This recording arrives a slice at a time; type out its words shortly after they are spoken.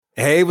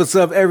Hey, what's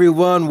up,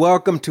 everyone?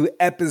 Welcome to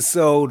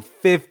episode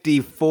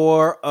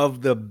 54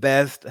 of the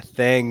Best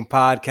Thing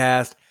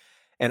podcast.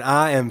 And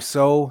I am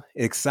so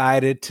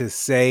excited to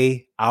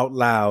say out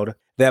loud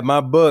that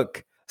my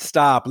book,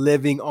 Stop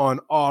Living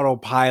on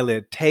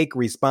Autopilot, Take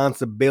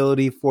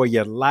Responsibility for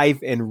Your Life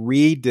and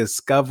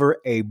Rediscover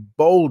a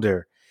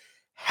Bolder,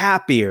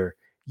 Happier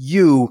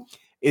You,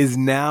 is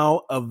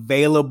now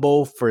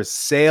available for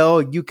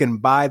sale. You can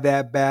buy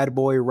that bad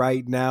boy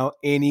right now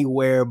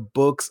anywhere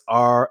books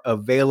are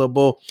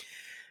available.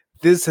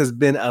 This has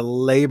been a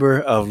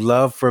labor of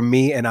love for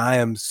me, and I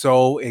am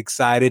so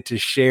excited to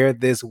share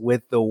this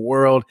with the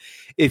world.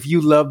 If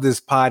you love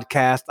this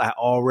podcast, I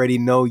already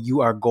know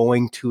you are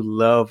going to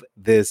love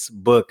this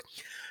book.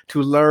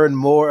 To learn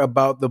more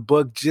about the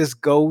book, just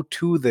go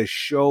to the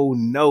show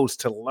notes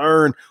to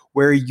learn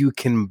where you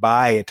can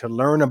buy it, to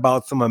learn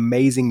about some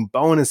amazing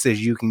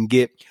bonuses you can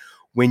get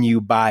when you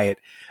buy it.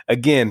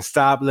 Again,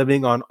 Stop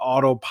Living on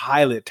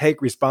Autopilot,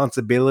 Take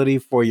Responsibility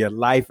for Your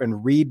Life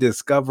and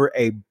Rediscover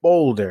a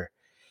Bolder,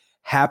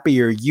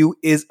 Happier You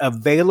is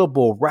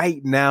available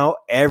right now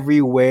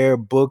everywhere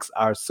books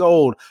are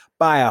sold.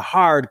 Buy a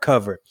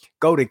hardcover,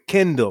 go to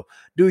Kindle,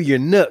 do your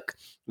Nook,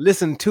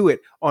 listen to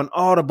it on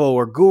Audible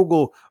or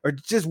Google or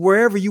just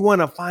wherever you want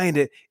to find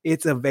it.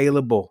 It's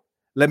available.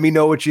 Let me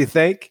know what you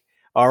think.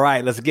 All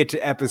right, let's get to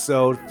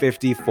episode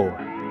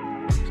 54.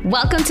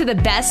 Welcome to the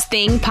Best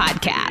Thing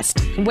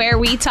podcast, where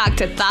we talk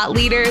to thought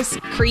leaders,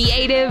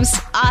 creatives,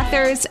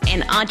 authors,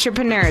 and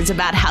entrepreneurs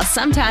about how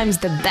sometimes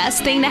the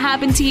best thing to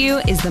happen to you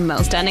is the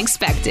most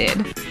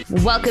unexpected.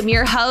 Welcome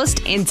your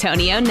host,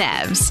 Antonio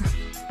Neves.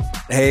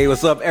 Hey,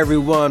 what's up,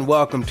 everyone?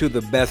 Welcome to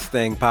the Best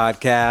Thing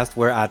podcast,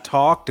 where I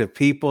talk to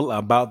people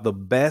about the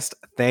best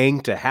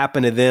thing to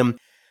happen to them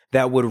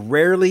that would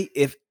rarely,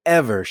 if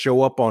ever,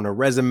 show up on a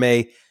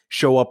resume,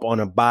 show up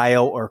on a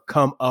bio, or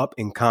come up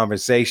in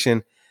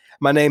conversation.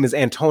 My name is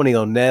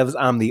Antonio Neves.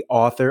 I'm the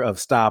author of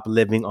Stop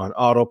Living on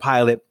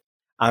Autopilot.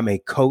 I'm a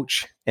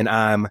coach and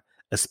I'm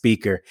a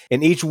speaker.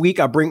 And each week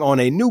I bring on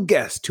a new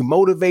guest to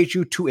motivate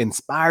you, to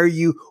inspire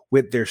you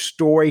with their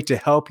story to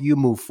help you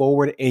move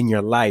forward in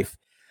your life.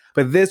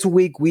 But this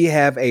week we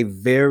have a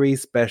very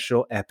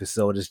special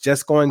episode. It's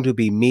just going to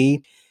be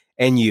me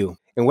and you.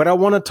 And what I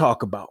want to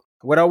talk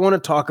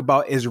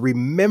about is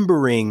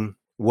remembering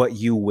what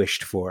you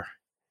wished for.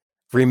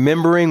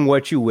 Remembering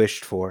what you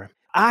wished for.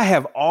 I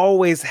have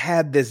always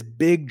had this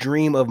big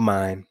dream of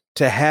mine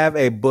to have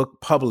a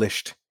book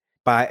published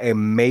by a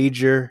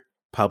major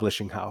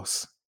publishing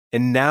house.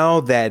 And now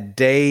that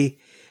day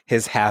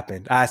has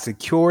happened. I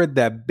secured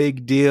that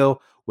big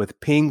deal with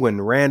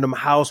Penguin Random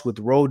House with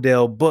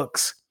Rodale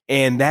Books.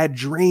 And that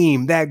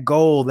dream, that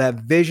goal, that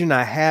vision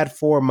I had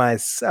for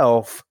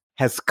myself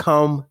has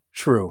come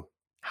true.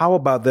 How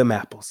about them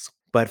apples?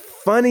 But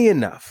funny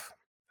enough,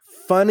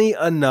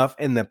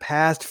 in the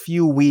past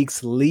few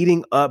weeks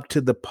leading up to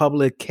the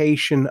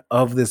publication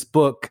of this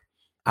book,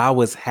 I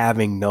was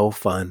having no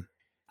fun.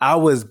 I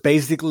was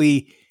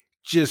basically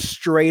just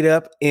straight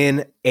up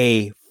in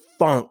a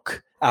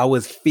funk. I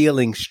was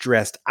feeling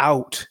stressed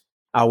out.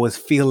 I was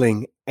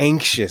feeling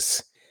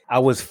anxious. I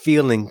was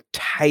feeling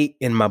tight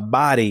in my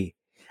body.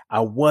 I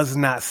was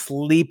not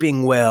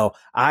sleeping well.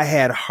 I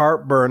had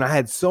heartburn. I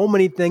had so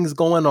many things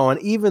going on,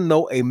 even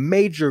though a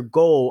major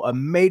goal, a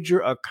major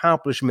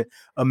accomplishment,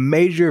 a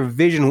major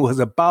vision was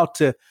about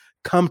to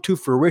come to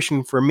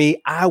fruition for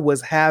me. I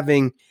was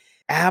having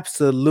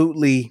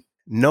absolutely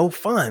no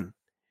fun.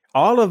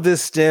 All of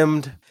this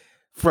stemmed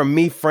from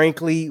me,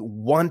 frankly,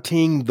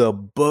 wanting the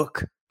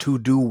book to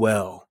do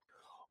well.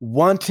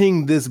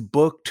 Wanting this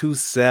book to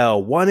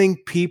sell, wanting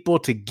people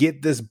to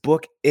get this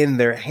book in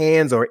their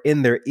hands or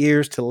in their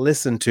ears to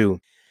listen to.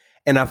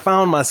 And I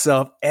found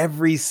myself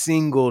every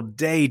single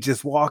day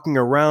just walking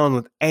around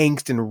with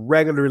angst and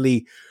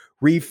regularly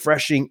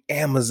refreshing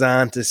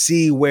Amazon to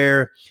see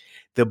where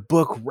the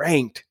book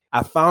ranked.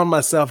 I found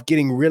myself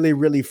getting really,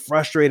 really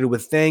frustrated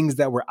with things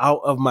that were out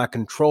of my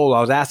control.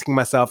 I was asking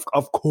myself,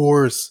 of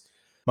course,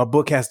 my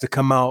book has to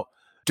come out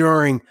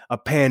during a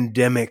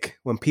pandemic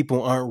when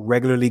people aren't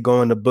regularly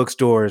going to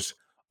bookstores.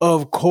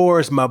 Of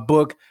course, my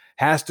book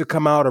has to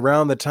come out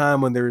around the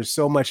time when there is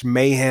so much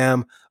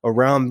mayhem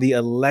around the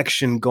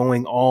election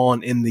going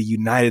on in the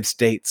United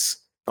States.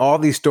 All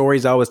these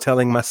stories I was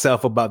telling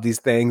myself about these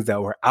things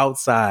that were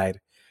outside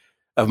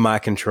of my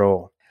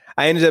control.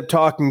 I ended up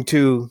talking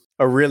to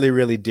a really,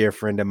 really dear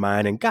friend of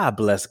mine, and God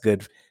bless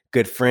good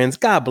friends.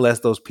 God bless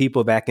those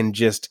people that can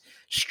just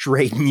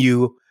straighten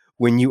you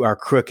when you are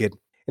crooked.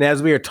 And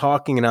as we were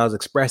talking and I was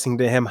expressing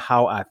to him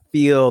how I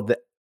feel, the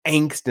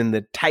angst and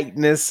the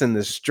tightness and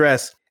the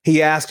stress,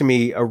 he asked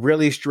me a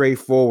really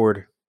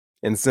straightforward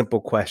and simple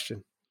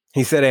question.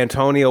 He said,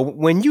 Antonio,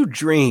 when you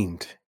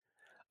dreamed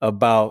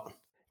about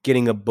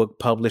getting a book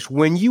published,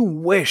 when you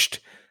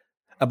wished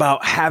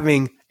about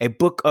having a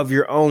book of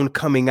your own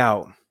coming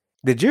out,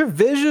 did your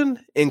vision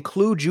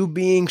include you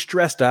being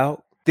stressed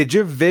out? Did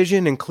your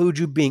vision include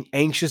you being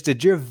anxious?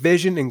 Did your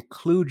vision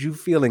include you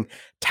feeling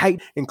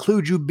tight,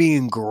 include you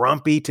being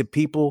grumpy to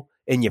people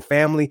and your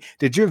family?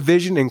 Did your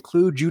vision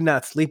include you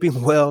not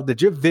sleeping well?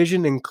 Did your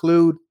vision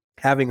include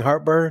having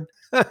heartburn?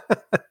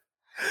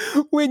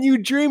 When you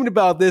dreamed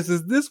about this,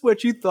 is this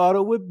what you thought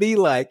it would be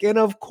like? And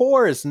of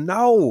course,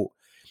 no.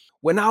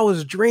 When I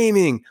was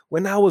dreaming,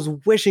 when I was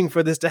wishing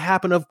for this to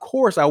happen, of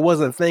course, I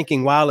wasn't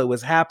thinking while it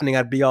was happening,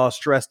 I'd be all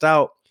stressed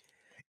out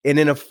and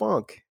in a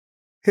funk.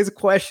 His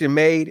question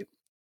made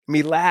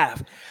me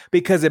laugh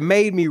because it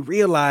made me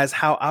realize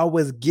how I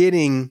was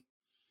getting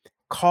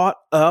caught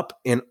up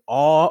in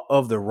all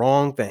of the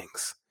wrong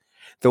things.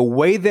 The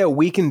way that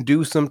we can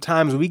do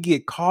sometimes, we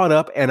get caught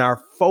up and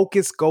our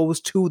focus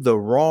goes to the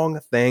wrong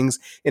things.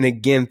 And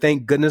again,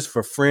 thank goodness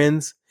for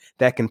friends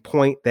that can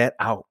point that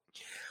out.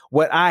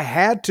 What I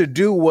had to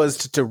do was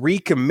to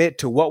recommit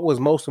to what was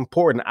most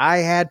important. I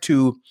had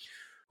to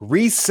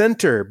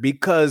recenter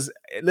because,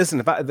 listen,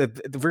 if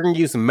we're going to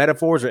use some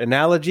metaphors or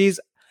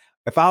analogies,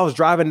 if I was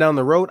driving down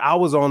the road, I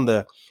was on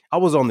the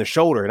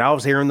shoulder and I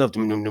was hearing the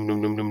dum, dum, dum,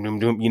 dum, dum, dum,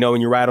 dum,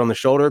 when you ride on the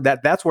shoulder,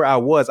 that's where I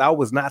was. I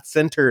was not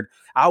centered.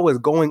 I was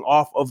going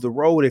off of the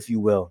road, if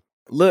you will.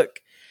 Look,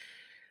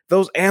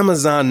 those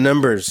Amazon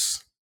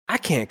numbers, I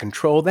can't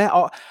control that.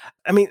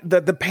 I mean,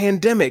 the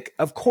pandemic,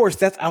 of course,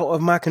 that's out of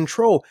my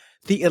control.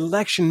 The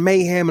election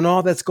mayhem and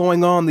all that's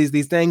going on,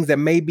 these things that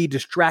may be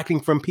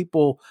distracting from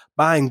people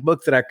buying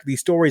books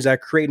these stories I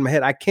create in my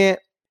head. I can't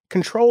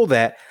control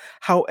that.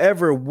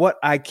 However, what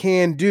I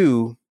can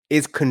do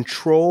is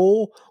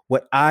control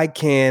what I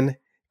can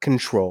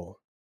control.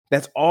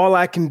 That's all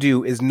I can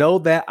do is know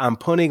that I'm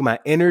putting my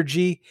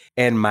energy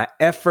and my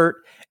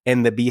effort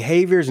and the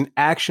behaviors and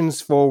actions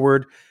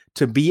forward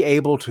to be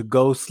able to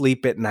go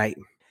sleep at night.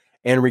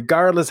 And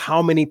regardless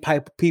how many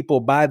people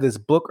buy this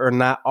book or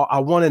not, I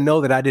want to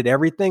know that I did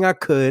everything I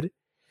could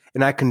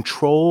and I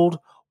controlled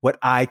what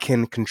I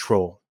can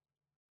control.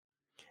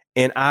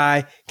 And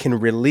I can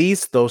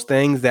release those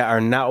things that are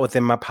not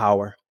within my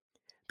power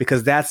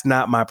because that's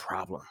not my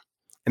problem.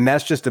 And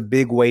that's just a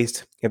big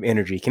waste of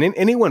energy. Can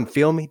anyone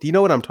feel me? Do you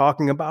know what I'm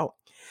talking about?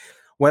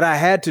 What I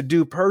had to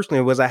do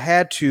personally was I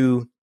had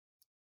to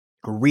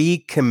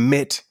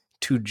recommit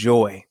to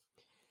joy.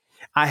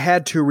 I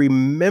had to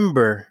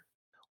remember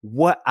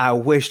what I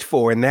wished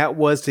for, and that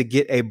was to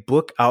get a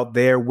book out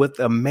there with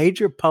a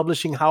major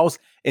publishing house.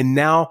 And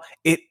now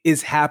it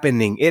is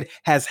happening. It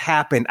has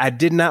happened. I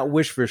did not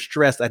wish for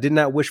stress. I did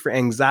not wish for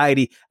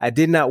anxiety. I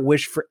did not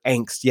wish for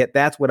angst, yet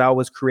that's what I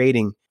was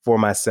creating for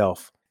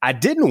myself. I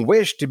didn't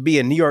wish to be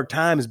a New York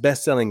Times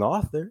bestselling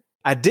author.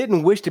 I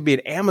didn't wish to be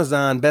an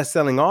Amazon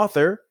bestselling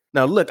author.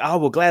 Now, look, I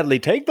will gladly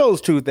take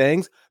those two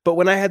things. But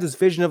when I had this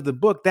vision of the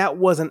book, that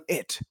wasn't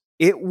it.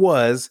 It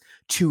was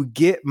to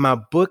get my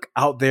book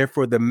out there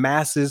for the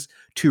masses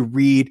to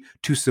read,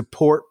 to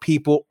support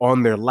people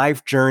on their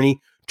life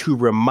journey, to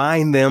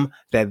remind them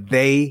that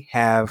they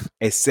have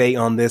a say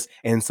on this.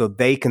 And so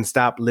they can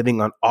stop living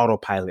on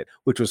autopilot,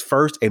 which was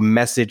first a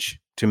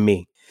message to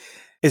me.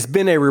 It's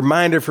been a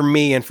reminder for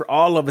me and for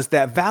all of us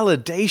that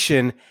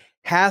validation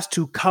has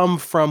to come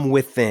from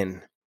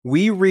within.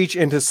 We reach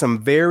into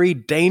some very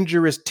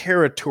dangerous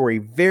territory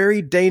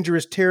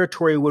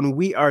when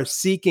we are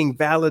seeking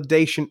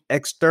validation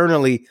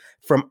externally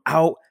from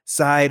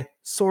outside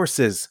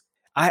sources.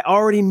 I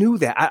already knew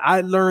that.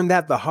 I learned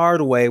that the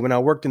hard way when I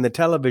worked in the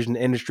television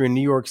industry in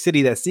New York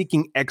City, that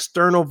seeking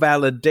external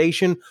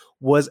validation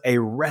was a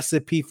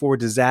recipe for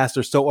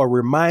disaster. So a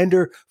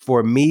reminder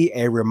for me,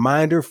 a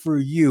reminder for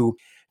you,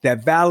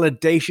 that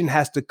validation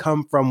has to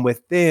come from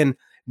within,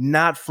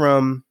 not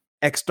from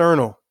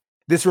external.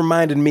 This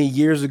reminded me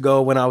years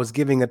ago when I was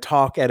giving a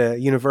talk at a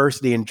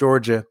university in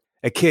Georgia.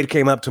 A kid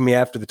came up to me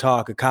after the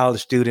talk, a college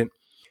student,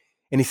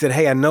 and he said,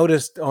 "Hey, I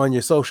noticed on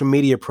your social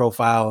media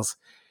profiles,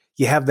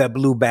 you have that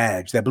blue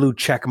badge, that blue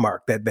check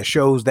mark that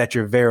shows that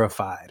you're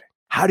verified.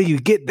 How do you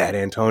get that,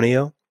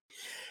 Antonio?"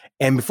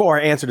 And before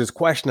I answered his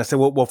question, I said,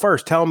 well,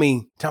 first, tell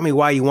me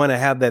why you want to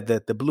have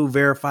the blue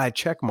verified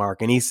check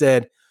mark. And he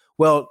said,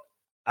 well,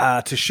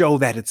 to show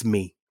that it's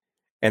me.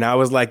 And I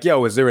was like,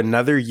 yo, is there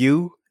another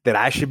you that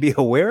I should be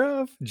aware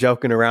of?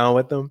 Joking around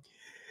with him.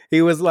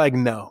 He was like,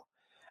 no.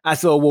 I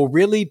said, well,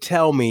 really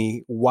tell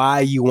me why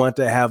you want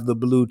to have the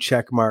blue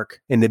check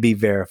mark and to be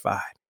verified.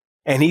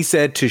 And he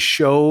said, to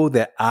show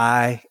that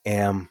I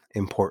am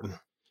important.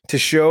 To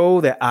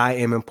show that I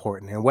am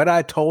important. And what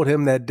I told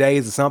him that day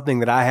is something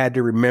that I had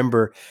to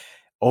remember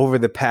over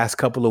the past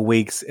couple of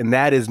weeks. And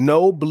that is,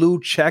 no blue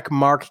check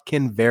mark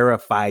can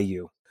verify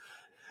you.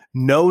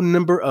 No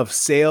number of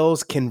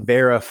sales can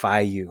verify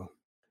you.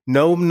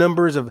 No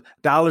numbers of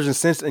dollars and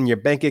cents in your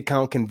bank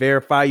account can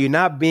verify you.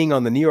 Not being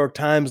on the New York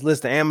Times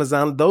list,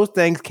 Amazon, those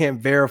things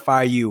can't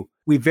verify you.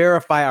 We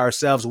verify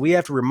ourselves. We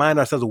have to remind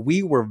ourselves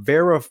we were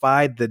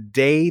verified the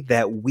day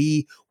that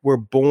we were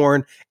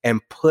born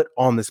and put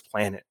on this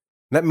planet.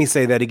 Let me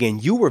say that again.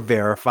 You were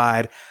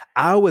verified.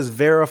 I was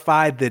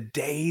verified the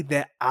day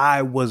that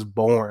I was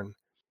born.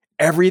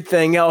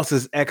 Everything else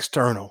is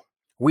external.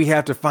 We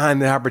have to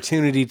find the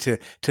opportunity to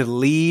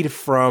lead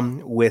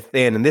from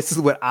within. And this is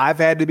what I've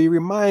had to be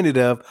reminded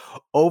of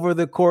over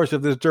the course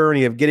of this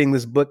journey of getting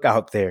this book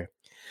out there.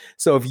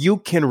 So if you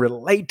can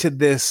relate to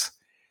this,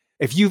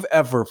 If you've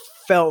ever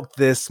felt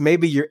this,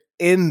 maybe you're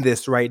in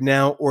this right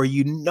now, or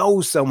you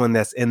know someone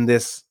that's in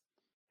this,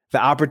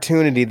 the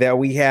opportunity that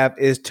we have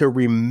is to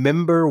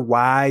remember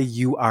why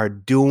you are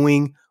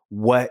doing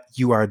what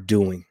you are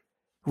doing.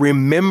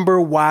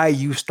 Remember why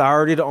you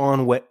started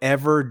on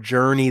whatever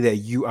journey that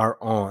you are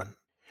on.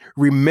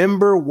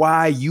 Remember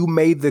why you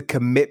made the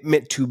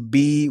commitment to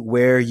be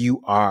where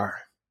you are.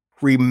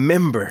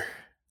 Remember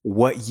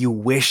what you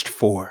wished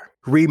for.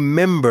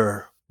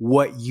 Remember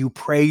what you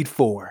prayed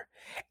for.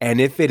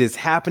 And if it is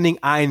happening,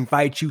 I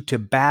invite you to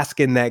bask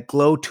in that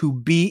glow, to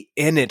be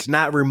in it,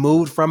 not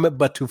removed from it,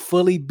 but to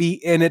fully be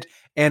in it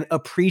and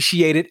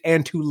appreciate it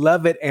and to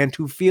love it and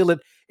to feel it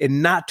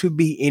and not to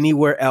be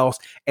anywhere else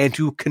and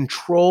to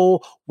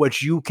control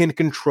what you can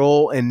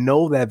control and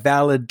know that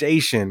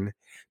validation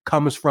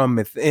comes from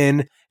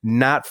within,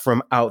 not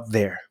from out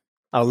there.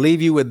 I'll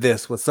leave you with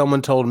this, what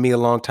someone told me a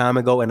long time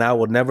ago, and I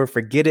will never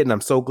forget it. And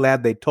I'm so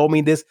glad they told me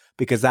this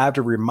because I have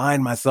to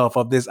remind myself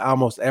of this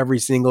almost every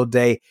single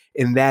day.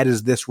 And that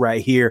is this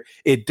right here.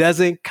 It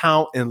doesn't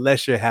count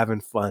unless you're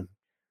having fun.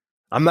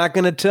 I'm not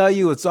going to tell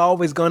you it's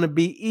always going to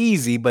be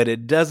easy, but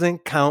it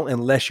doesn't count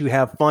unless you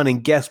have fun.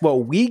 And guess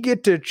what? We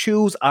get to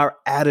choose our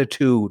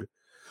attitude.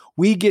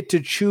 We get to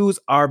choose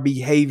our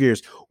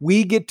behaviors.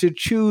 We get to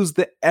choose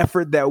the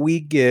effort that we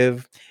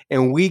give,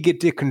 and we get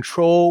to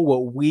control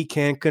what we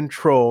can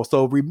control.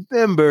 So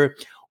remember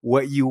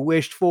what you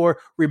wished for.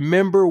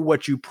 Remember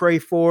what you pray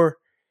for.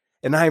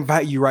 And I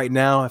invite you right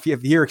now, if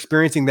you're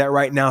experiencing that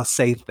right now,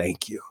 say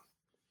thank you.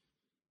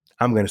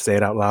 I'm going to say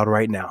it out loud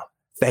right now.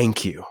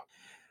 Thank you.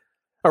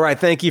 All right.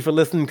 Thank you for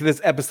listening to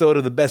this episode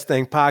of the Best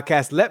Thing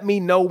Podcast. Let me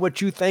know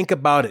what you think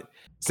about it.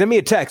 Send me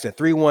a text at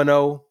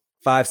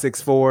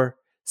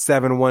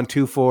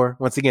 310-564-7124.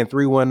 Once again,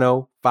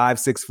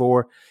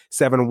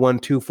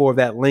 310-564-7124.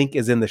 That link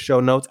is in the show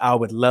notes. I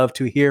would love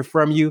to hear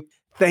from you.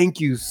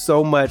 Thank you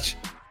so much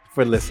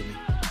for listening.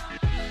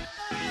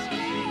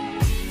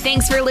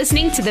 Thanks for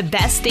listening to the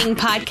Best Thing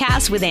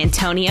Podcast with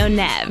Antonio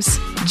Neves.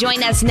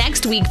 Join us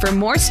next week for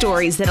more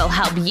stories that'll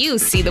help you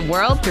see the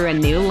world through a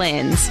new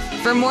lens.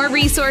 For more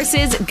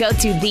resources, go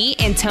to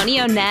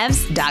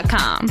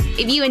theantonioneves.com.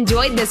 If you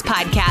enjoyed this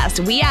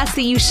podcast, we ask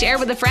that you share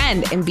with a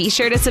friend and be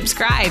sure to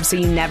subscribe so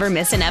you never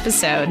miss an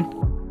episode.